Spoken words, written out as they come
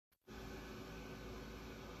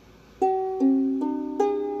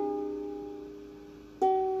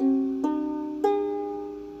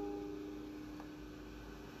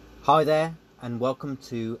Hi there, and welcome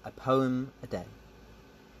to A Poem a Day.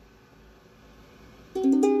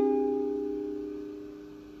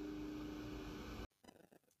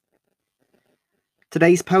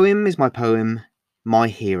 Today's poem is my poem, My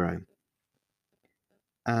Hero.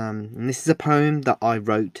 And this is a poem that I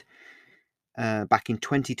wrote back in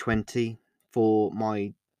 2020 for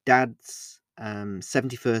my dad's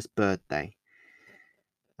 71st birthday.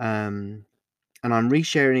 And I'm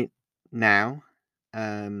resharing it now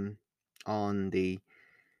on the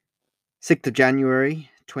 6th of January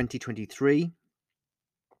 2023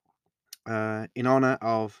 in honour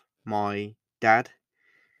of my dad,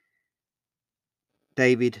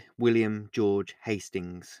 David William George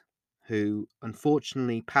Hastings, who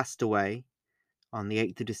unfortunately passed away on the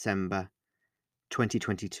 8th of December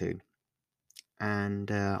 2022. And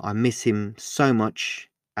I miss him so much,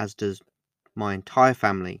 as does my entire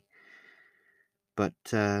family.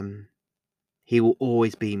 But he will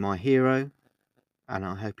always be my hero, and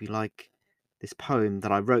I hope you like this poem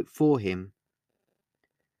that I wrote for him.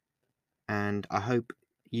 And I hope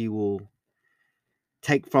you will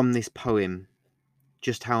take from this poem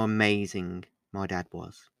just how amazing my dad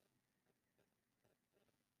was.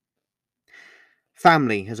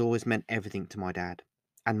 Family has always meant everything to my dad,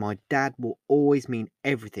 and my dad will always mean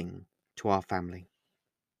everything to our family.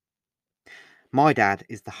 My dad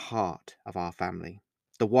is the heart of our family,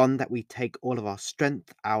 the one that we take all of our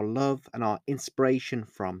strength, our love, and our inspiration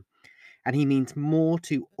from, and he means more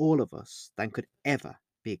to all of us than could ever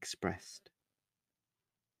be expressed.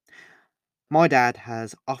 My dad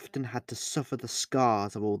has often had to suffer the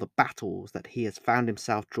scars of all the battles that he has found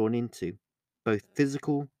himself drawn into, both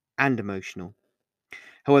physical and emotional.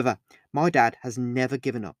 However, my dad has never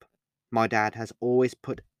given up. My dad has always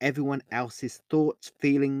put everyone else's thoughts,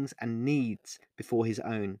 feelings, and needs before his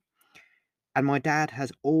own. And my dad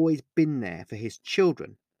has always been there for his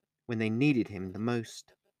children when they needed him the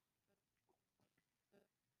most.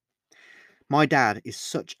 My dad is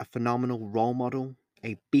such a phenomenal role model,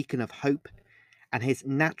 a beacon of hope, and his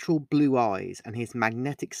natural blue eyes and his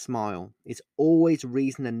magnetic smile is always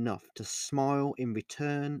reason enough to smile in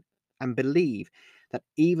return and believe that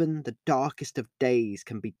even the darkest of days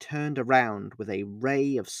can be turned around with a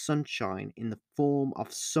ray of sunshine in the form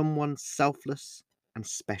of someone selfless and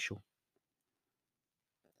special.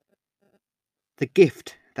 The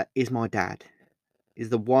gift that is my dad is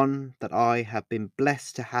the one that I have been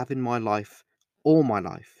blessed to have in my life all my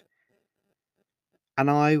life. And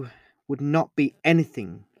I would not be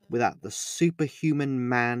anything without the superhuman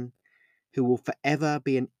man who will forever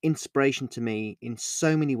be an inspiration to me in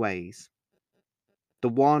so many ways. The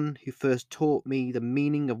one who first taught me the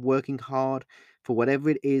meaning of working hard for whatever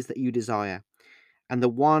it is that you desire, and the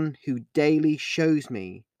one who daily shows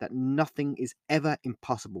me that nothing is ever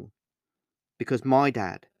impossible, because my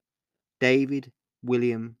dad, David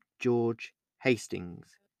William George Hastings,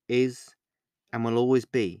 is and will always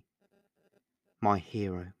be my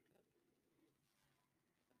hero.